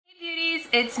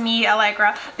it's me,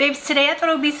 Allegra. Babes, today I thought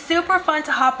it would be super fun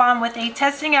to hop on with a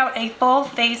testing out a full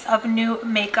face of new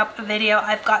makeup video.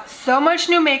 I've got so much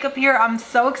new makeup here I'm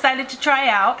so excited to try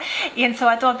out, and so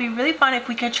I thought it'd be really fun if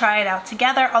we could try it out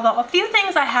together. Although a few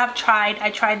things I have tried.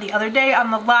 I tried the other day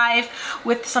on the live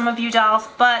with some of you dolls,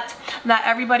 but not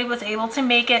everybody was able to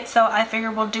make it, so I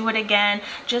figured we'll do it again,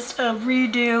 just a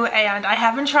redo, and I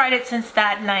haven't tried it since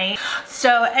that night.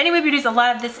 So anyway, beauties, a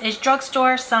lot of this is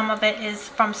drugstore, some of it is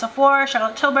from Sephora,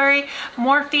 Charlotte Tilbury,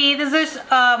 Morphe.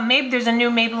 There's a new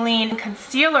Maybelline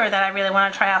concealer that I really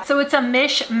want to try out. So it's a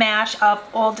mishmash of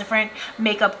all different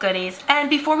makeup goodies. And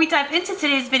before we dive into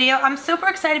today's video, I'm super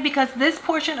excited because this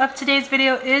portion of today's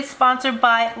video is sponsored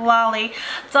by Lolly.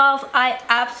 Dolls, I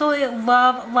absolutely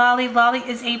love Lolly. Lolly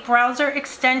is a browser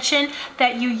extension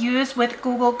that you use with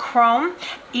Google Chrome,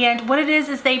 and what it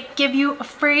is they give you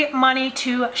free money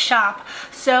to shop.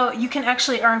 So you can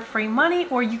actually earn free money,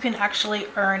 or you can actually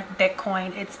earn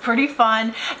Bitcoin. It's pretty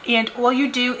fun, and all you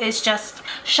do is just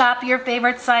shop your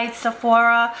favorite sites: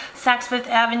 Sephora, Saks Fifth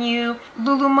Avenue,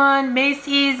 Lululemon,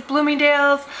 Macy's,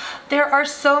 Bloomingdale's. There are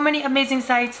so many amazing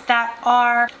sites that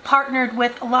are partnered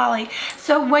with Lolly.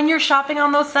 So when you're shopping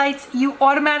on those sites, you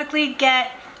automatically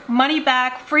get money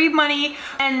back, free money,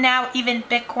 and now even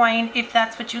Bitcoin. If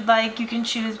that's what you'd like, you can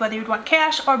choose whether you'd want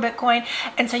cash or Bitcoin,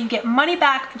 and so you get money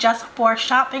back just for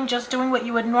shopping, just doing what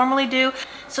you would normally do.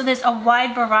 So there's a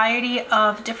wide variety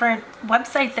of different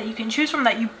websites that you can choose from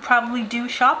that you probably do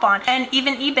shop on, and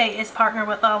even eBay is partnered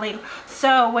with Lolly.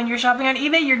 So when you're shopping on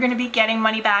eBay, you're going to be getting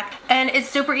money back, and it's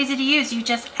super easy to use. You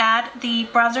just add the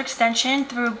browser extension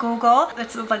through Google.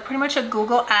 It's like pretty much a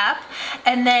Google app,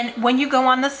 and then when you go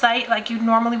on the site like you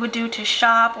normally would do to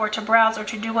shop or to browse or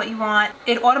to do what you want,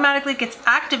 it automatically gets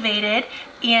activated,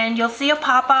 and you'll see a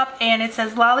pop-up and it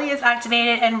says Lolly is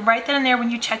activated, and right then and there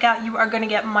when you check out, you are going to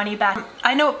get money back.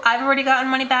 I know I've already gotten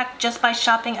money back just by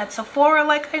shopping at Sephora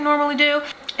like I normally do.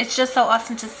 It's just so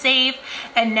awesome to save,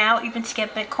 and now even to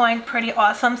get Bitcoin, pretty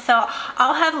awesome. So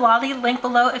I'll have Lolly linked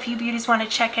below if you beauties want to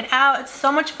check it out. It's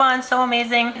so much fun, so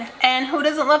amazing, and who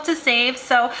doesn't love to save?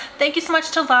 So thank you so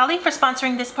much to Lolly for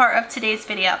sponsoring this part of today's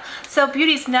video. So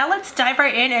beauties, now let's dive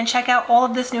right in and check out all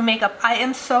of this new makeup. I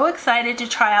am so excited to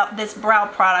try out this brow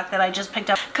product that I just picked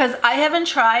up, because I haven't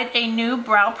tried a new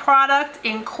brow product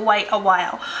in quite a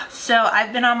while. So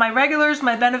I've been on my regulars,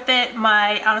 my Benefit,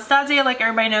 my Anastasia, like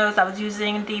everybody knows. I was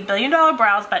using the $1 Billion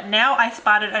Brows, but now I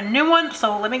spotted a new one,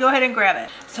 so let me go ahead and grab it.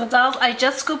 So dolls, I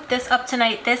just scooped this up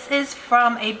tonight. This is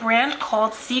from a brand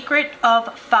called Secret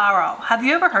of Pharaoh. Have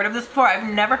you ever heard of this before?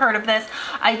 I've never heard of this.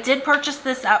 I did purchase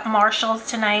this at Marshall's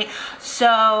tonight.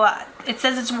 So it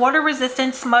says it's water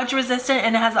resistant, smudge resistant,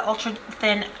 and it has an ultra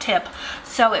thin tip.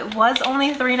 So it was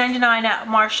only $3.99 at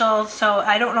Marshall's, so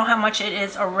I don't know how much it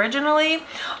is originally,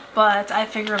 but I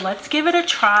figured let's give it a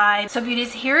try. So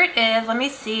beauties, here it is. Let me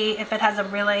see if it has a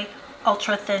really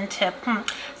ultra thin tip.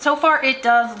 So far it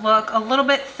does look a little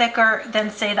bit thicker than,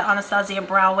 say, the Anastasia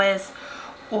Brow Wiz,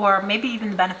 or maybe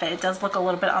even the Benefit. It does look a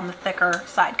little bit on the thicker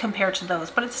side compared to those,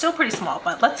 but it's still pretty small.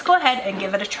 But let's go ahead and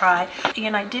give it a try.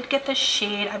 And I did get the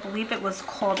shade, I believe it was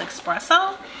called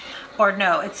Espresso, or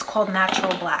no, it's called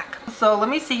Natural Black. So let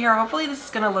me see here. Hopefully this is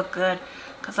gonna look good,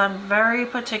 because I'm very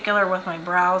particular with my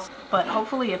brows, but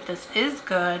hopefully if this is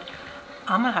good,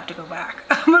 I'm gonna have to go back.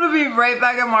 I'm gonna be right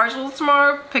back at Marshall's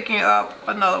tomorrow picking up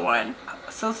another one.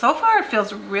 So far it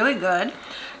feels really good.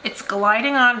 It's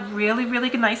gliding on really, really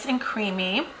nice and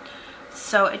creamy,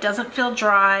 so it doesn't feel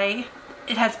dry.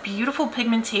 It has beautiful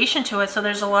pigmentation to it, so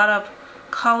there's a lot of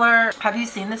color. Have you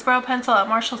seen this brow pencil at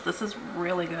Marshall's? This is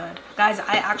really good. Guys,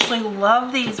 I actually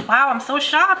love these. Wow, I'm so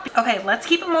shocked. Okay, let's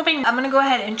keep it moving. I'm gonna go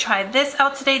ahead and try this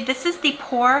out today. This is the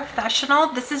Professional.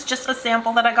 This is just a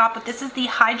sample that I got, but this is the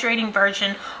hydrating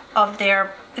version of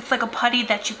their, it's like a putty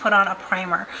that you put on a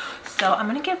primer. So I'm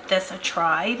gonna give this a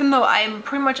try, even though I'm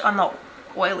pretty much on the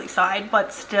oily side,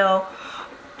 but still,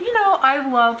 you know, I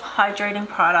love hydrating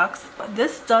products.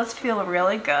 This does feel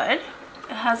really good.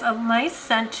 It has a nice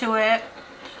scent to it,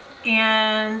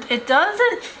 and it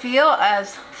doesn't feel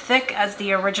as thick as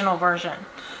the original version.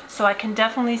 So I can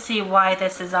definitely see why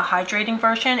this is a hydrating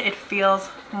version. It feels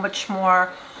much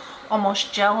more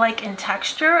almost gel-like in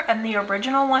texture, and the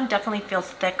original one definitely feels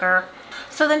thicker.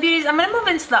 So then beauties, I'm going to move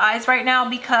into the eyes right now,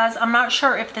 because I'm not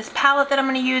sure if this palette that I'm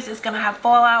going to use is going to have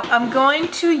fallout. I'm going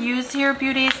to use here,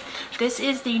 beauties, this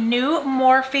is the new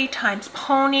Morphe x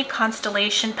Pony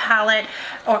Constellation palette,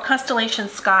 or Constellation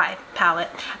Sky palette,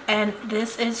 and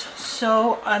this is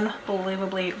so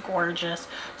unbelievably gorgeous.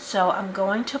 So I'm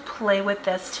going to play with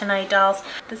this tonight, dolls.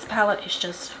 This palette is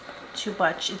just too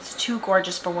much. It's too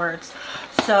gorgeous for words.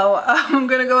 So I'm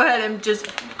gonna go ahead and just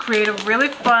create a really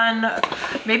fun,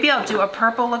 maybe I'll do a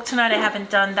purple look tonight. I haven't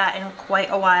done that in quite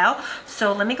a while.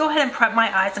 So let me go ahead and prep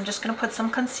my eyes. I'm just gonna put some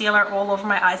concealer all over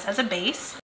my eyes as a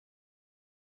base.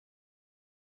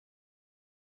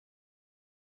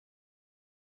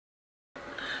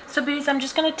 So beauties, I'm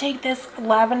just going to take this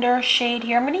lavender shade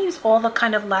here. I'm going to use all the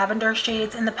kind of lavender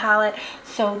shades in the palette.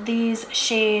 So these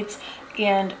shades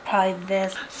and probably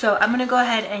this. So I'm going to go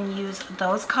ahead and use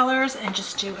those colors and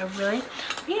just do a really,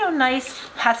 you know, nice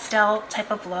pastel type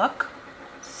of look.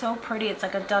 So pretty. It's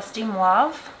like a dusty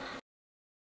mauve.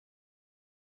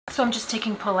 So I'm just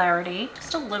taking Polarity,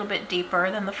 just a little bit deeper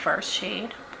than the first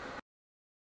shade.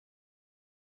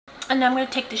 And then I'm going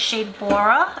to take the shade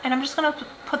Bora, and I'm just going to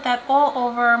put that all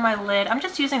over my lid. I'm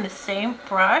just using the same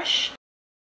brush.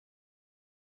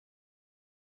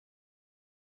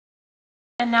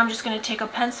 And now I'm just going to take a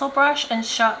pencil brush and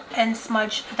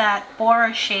smudge that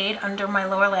Bora shade under my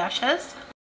lower lashes.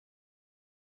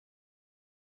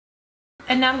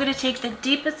 And now I'm going to take the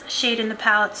deepest shade in the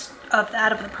palette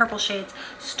out of the purple shades,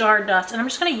 Stardust, and I'm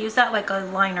just going to use that like a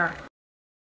liner.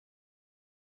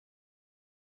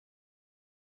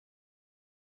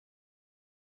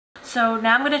 So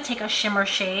now I'm going to take a shimmer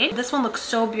shade. This one looks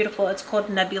so beautiful. It's called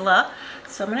Nebula.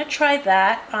 So I'm going to try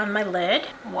that on my lid.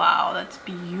 Wow, that's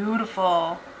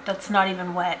beautiful. That's not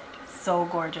even wet. So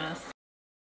gorgeous.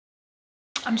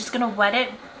 I'm just going to wet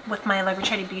it with my Alegra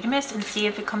Chetti Beauty Mist and see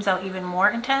if it comes out even more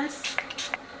intense.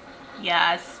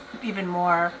 Yes, even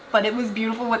more. But it was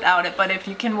beautiful without it. But if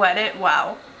you can wet it,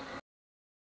 wow.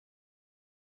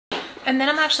 And then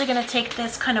I'm actually going to take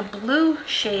this kind of blue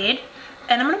shade,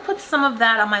 and I'm going to put some of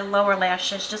that on my lower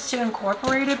lashes just to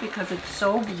incorporate it because it's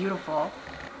so beautiful.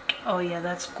 Oh yeah,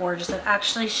 that's gorgeous. It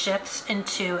actually shifts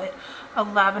into a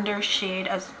lavender shade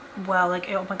as well. Like,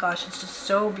 oh my gosh, it's just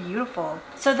so beautiful.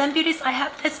 So then beauties, I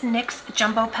have this NYX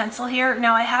jumbo pencil here.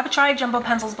 Now I have tried jumbo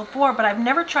pencils before, but I've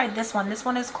never tried this one. This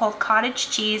one is called Cottage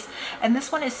Cheese, and this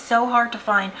one is so hard to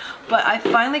find, but I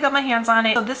finally got my hands on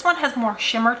it. So this one has more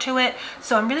shimmer to it,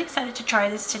 so I'm really excited to try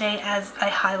this today as a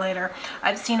highlighter.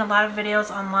 I've seen a lot of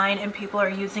videos online and people are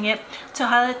using it to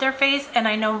highlight their face, and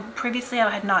I know previously I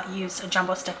had not used a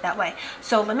jumbo stick that way.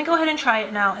 So let me go ahead and try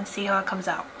it now and see how it comes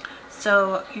out.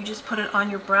 So you just put it on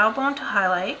your brow bone to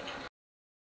highlight.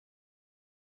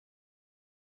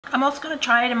 I'm also going to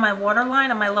try it in my waterline,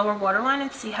 on my lower waterline,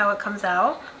 and see how it comes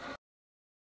out.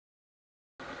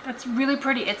 That's really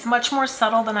pretty. It's much more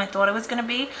subtle than I thought it was going to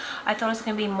be. I thought it was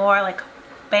going to be more like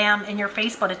bam in your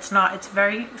face, but it's not. It's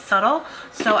very subtle.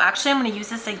 So actually I'm going to use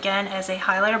this again as a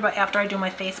highlighter, but after I do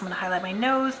my face I'm going to highlight my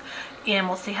nose and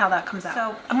we'll see how that comes out.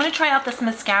 So I'm going to try out this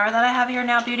mascara that I have here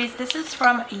now, beauties. This is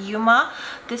from Yuma.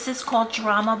 This is called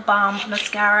Drama Bomb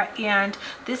Mascara, and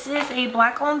this is a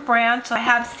black owned brand, so I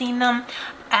have seen them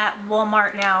at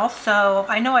Walmart now. So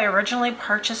I know I originally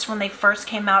purchased when they first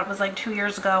came out, it was like 2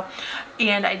 years ago,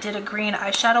 and I did a green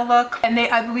eyeshadow look, and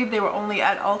I believe they were only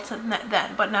at Ulta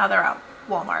then, but now they're out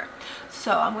Walmart.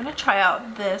 So I'm going to try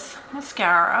out this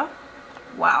mascara.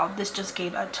 Wow, this just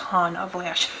gave a ton of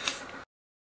lashes.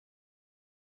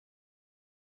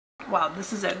 Wow,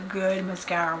 this is a good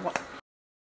mascara.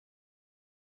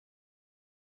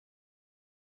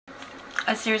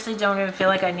 I seriously don't even feel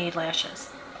like I need lashes.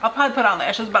 I'll probably put on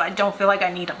lashes, but I don't feel like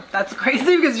I need them. That's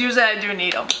crazy because usually I do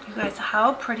need them. You guys,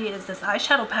 how pretty is this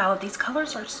eyeshadow palette? These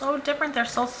colors are so different. They're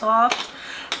so soft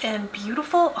and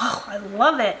beautiful. Oh, I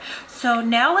love it. So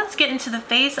now let's get into the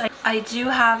face. I do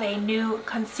have a new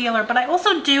concealer, but I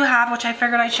also do have, which I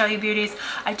figured I'd show you beauties,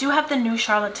 I do have the new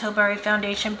Charlotte Tilbury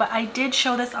foundation, but I did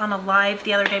show this on a live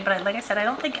the other day, but like I said, I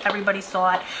don't think everybody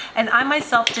saw it. And I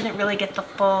myself didn't really get the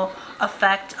full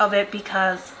effect of it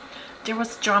because there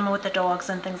was drama with the dogs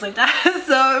and things like that.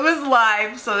 So it was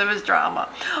live, so there was drama.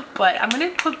 But I'm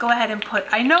gonna go ahead and put,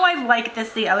 I know I liked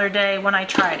this the other day when I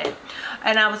tried it,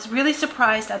 and I was really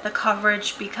surprised at the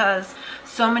coverage because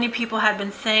so many people had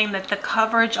been saying that the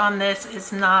coverage on this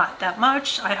is not that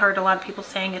much. I heard a lot of people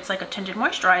saying it's like a tinted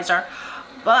moisturizer,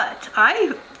 but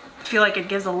I feel like it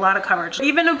gives a lot of coverage.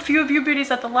 Even a few of you beauties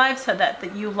at the live said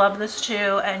that you love this too,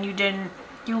 and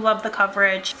you love the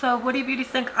coverage. So what do you beauties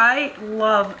think? I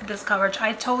love this coverage.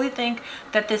 I totally think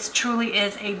that this truly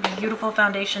is a beautiful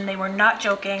foundation. They were not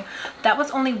joking. That was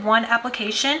only one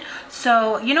application,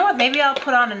 so you know what, maybe I'll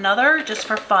put on another just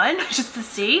for fun, just to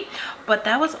see. But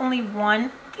that was only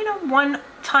one, you know, one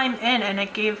time in, and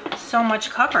it gave so much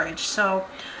coverage. So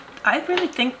I really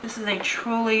think this is a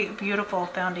truly beautiful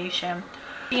foundation.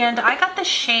 And I got the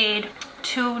shade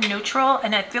too neutral,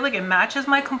 and I feel like it matches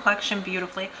my complexion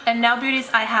beautifully. And now beauties,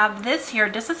 I have this here.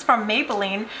 This is from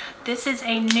Maybelline. This is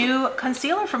a new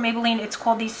concealer from Maybelline. It's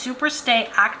called the Super Stay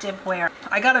Active Wear.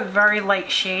 I got a very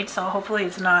light shade, so hopefully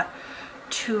it's not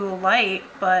too light,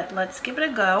 but let's give it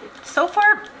a go. So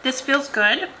far this feels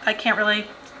good. I can't really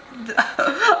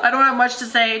I don't have much to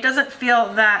say. It doesn't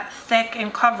feel that thick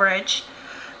in coverage.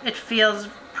 It feels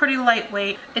pretty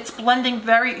lightweight. It's blending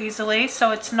very easily,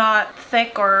 so it's not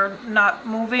thick or not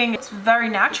moving. It's very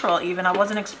natural even. I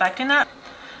wasn't expecting that.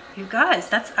 You guys,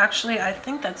 that's actually, I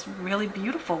think that's really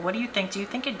beautiful. What do you think? Do you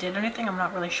think it did anything? I'm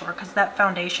not really sure, because that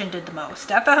foundation did the most.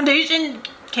 That foundation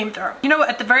came through. You know,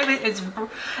 at the very least,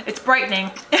 it's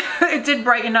brightening. It did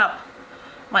brighten up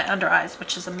my under eyes,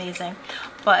 which is amazing.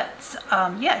 But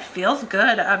yeah, it feels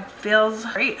good. It feels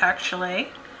great, actually.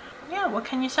 Yeah, what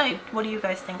can you say? What do you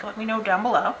guys think? Let me know down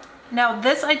below. Now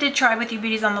this I did try with you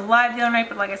beauties on the live the other night,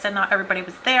 but like I said, not everybody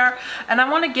was there. And I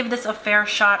want to give this a fair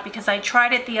shot because I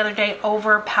tried it the other day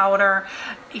over powder,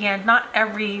 and not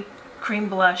every cream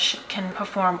blush can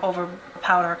perform over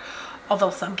powder,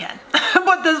 although some can.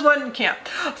 But this one can't.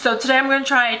 So today I'm going to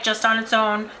try it just on its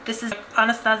own. This is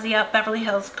Anastasia Beverly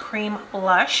Hills Cream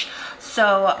Blush.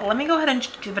 So let me go ahead and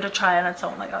give it a try on its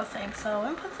own, like I was saying. So I'm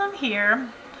going to put some here.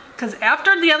 Because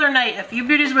after the other night, a few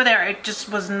beauties were there, it just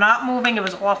was not moving. It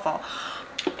was awful.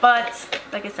 But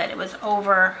like I said, it was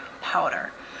over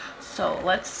powder. So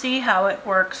let's see how it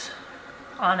works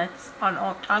on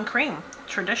cream,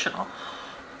 traditional.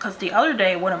 Because the other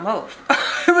day it wouldn't move.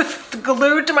 It was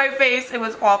glued to my face. It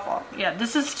was awful. Yeah,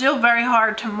 this is still very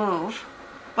hard to move.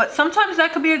 But sometimes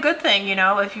that could be a good thing, you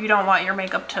know, if you don't want your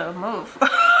makeup to move.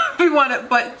 If you want it,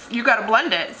 but you got to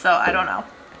blend it. So I don't know.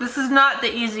 This is not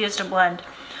the easiest to blend.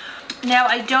 Now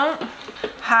I don't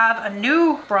have a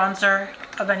new bronzer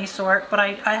of any sort, but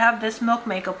I have this Milk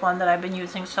Makeup one that I've been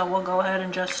using, so we'll go ahead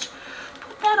and just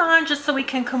put that on just so we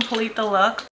can complete the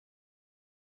look.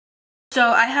 So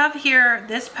I have here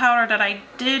this powder that I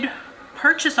did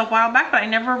purchase a while back, but I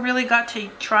never really got to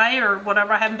try it or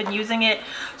whatever. I haven't been using it,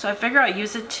 so I figure I'll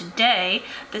use it today.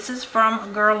 This is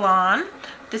from Guerlain.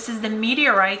 This is the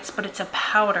Meteorites, but it's a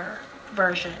powder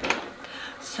version.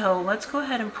 So let's go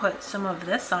ahead and put some of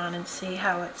this on and see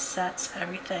how it sets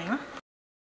everything.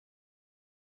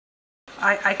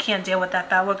 I can't deal with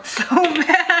that. That looked so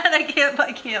bad.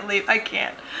 I can't leave. I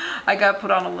can't. I got to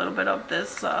put on a little bit of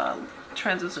this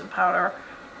translucent powder.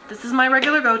 This is my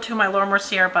regular go-to, my Laura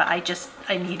Mercier, but I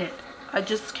need it. I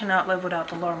just cannot live without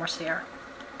the Laura Mercier.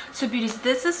 So beauties,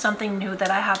 this is something new that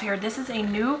I have here. This is a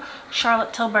new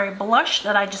Charlotte Tilbury blush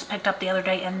that I just picked up the other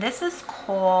day, and this is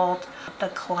called the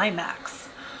Climax.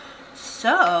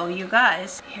 So you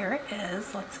guys, here it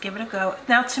is. Let's give it a go.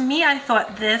 Now to me, I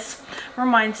thought this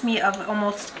reminds me of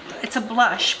almost, it's a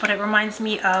blush, but it reminds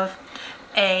me of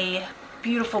a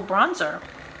beautiful bronzer.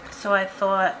 So I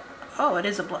thought, oh, it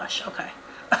is a blush. Okay.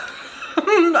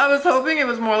 I was hoping it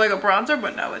was more like a bronzer,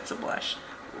 but no, it's a blush.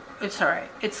 It's all right.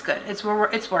 It's good. It's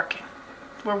working.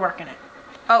 We're working it.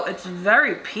 Oh, it's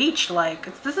very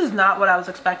peach-like. This is not what I was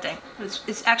expecting.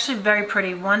 It's actually very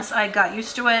pretty once I got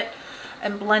used to it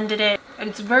and blended it. And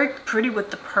it's very pretty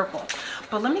with the purple.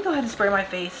 But let me go ahead and spray my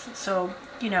face so,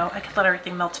 you know, I can let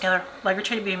everything melt together. Alegra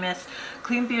Chetti Beauty Mist,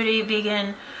 clean beauty,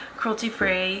 vegan,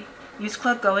 cruelty-free. Use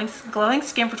glowing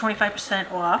skin for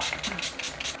 25%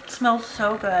 off. It smells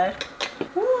so good.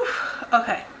 Woo.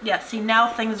 Okay, yeah, see, now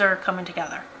things are coming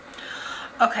together.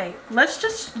 Okay,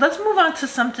 let's move on to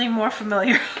something more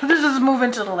familiar. Let's just move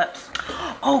into the lips.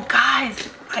 Oh guys,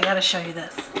 I gotta show you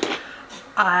this.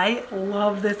 I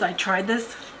love this. I tried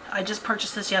this. I just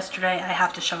purchased this yesterday. I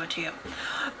have to show it to you.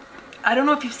 I don't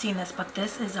know if you've seen this, but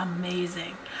this is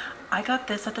amazing. I got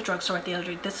this at the drugstore the other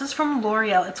day. This is from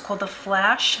Loreal. It's called the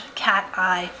Flash Cat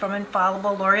Eye from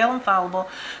Infallible, Loreal Infallible.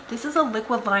 This is a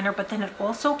liquid liner, but then it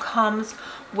also comes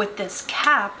with this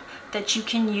cap that you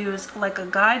can use like a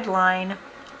guideline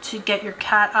to get your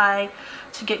cat eye,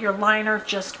 to get your liner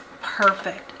just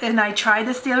perfect. And I tried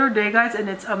this the other day, guys, and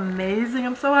it's amazing.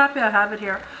 I'm so happy I have it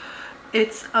here.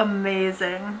 It's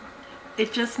amazing.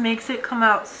 It just makes it come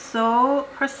out so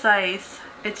precise.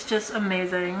 It's just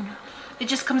amazing. It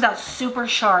just comes out super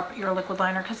sharp, your liquid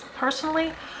liner, because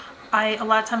personally, a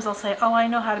lot of times I'll say, oh, I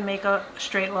know how to make a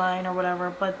straight line or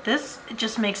whatever, but this, it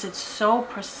just makes it so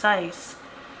precise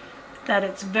that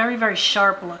it's very, very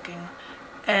sharp looking.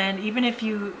 And even if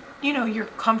you know, you're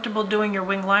comfortable doing your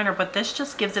wing liner, but this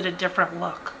just gives it a different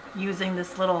look using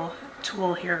this little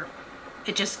tool here.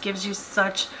 It just gives you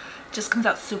such, just comes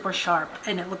out super sharp,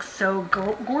 and it looks so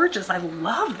gorgeous. I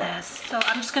love this. So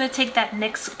I'm just going to take that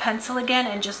NYX pencil again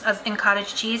and just as in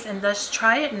cottage cheese and just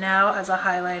try it now as a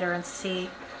highlighter and see.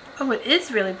 Oh, it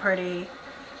is really pretty.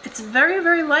 It's very,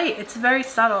 very light. It's very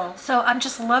subtle. So I'm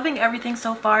just loving everything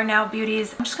so far now,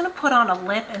 beauties. I'm just going to put on a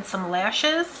lip and some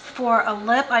lashes. For a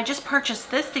lip, I just purchased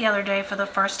this the other day for the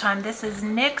first time. This is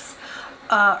NYX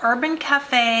Urban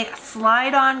Cafe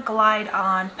Slide On Glide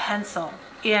On Pencil.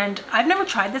 And I've never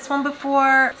tried this one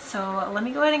before. So let me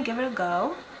go ahead and give it a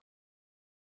go.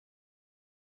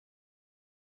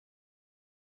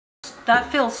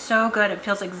 That feels so good. It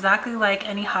feels exactly like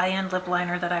any high-end lip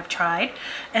liner that I've tried.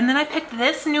 And then I picked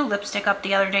this new lipstick up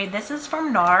the other day. This is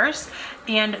from NARS,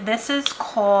 and this is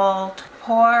called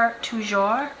Pour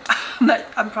Toujours.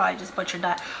 I'm probably just butchered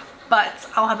that, but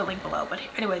I'll have a link below. But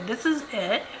anyway, this is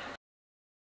it.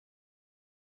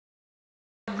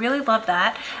 I really love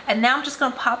that. And now I'm just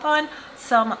going to pop on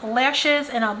some lashes,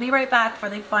 and I'll be right back for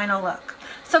the final look.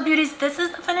 So beauties, this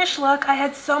is the finished look. I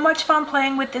had so much fun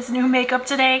playing with this new makeup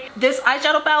today. This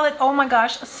eyeshadow palette, oh my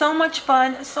gosh, so much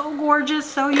fun, so gorgeous,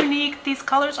 so unique. These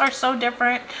colors are so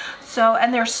different. So,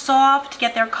 and they're soft,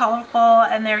 yet they're colorful,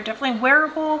 and they're definitely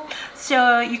wearable.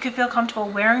 So you can feel comfortable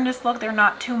wearing this look. They're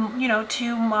not too, you know,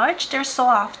 too much. They're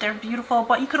soft, they're beautiful,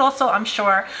 but you could also, I'm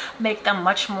sure, make them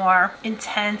much more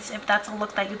intense if that's a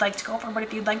look that you'd like to go for. But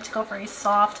if you'd like to go for a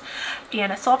soft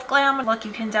and a soft glam look,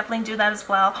 you can definitely do that as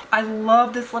well. I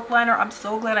love this lip liner. I'm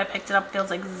so glad I picked it up. It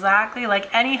feels exactly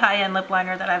like any high-end lip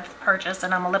liner that I've purchased,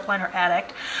 and I'm a lip liner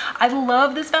addict. I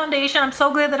love this foundation. I'm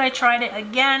so glad that I tried it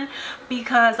again,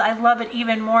 because I love it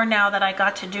even more now that I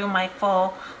got to do my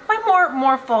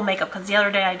more full makeup, because the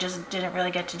other day I just didn't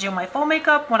really get to do my full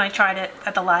makeup when I tried it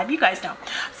at the live, you guys know.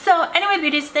 So anyway,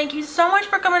 beauties, thank you so much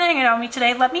for coming and hanging out with me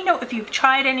today. Let me know if you've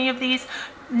tried any of these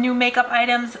new makeup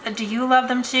items. Do you love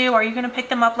them too? Are you going to pick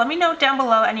them up? Let me know down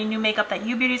below any new makeup that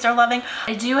you beauties are loving.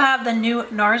 I do have the new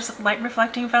NARS Light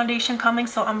Reflecting Foundation coming,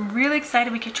 so I'm really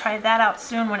excited we could try that out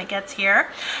soon when it gets here.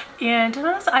 And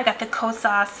also I got the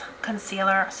Kosas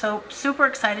concealer, so super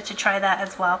excited to try that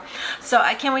as well. So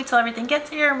I can't wait till everything gets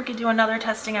here and we could do another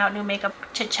testing out new makeup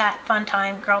chit chat, fun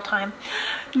time, girl time,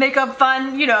 makeup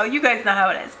fun, you know, you guys know how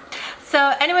it is.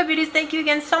 So anyway, beauties, thank you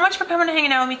again so much for coming and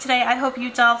hanging out with me today. I hope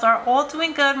you dolls are all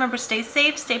doing good. Remember, stay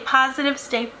safe, stay positive,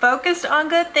 stay focused on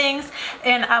good things,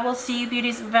 and I will see you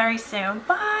beauties very soon.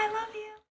 Bye.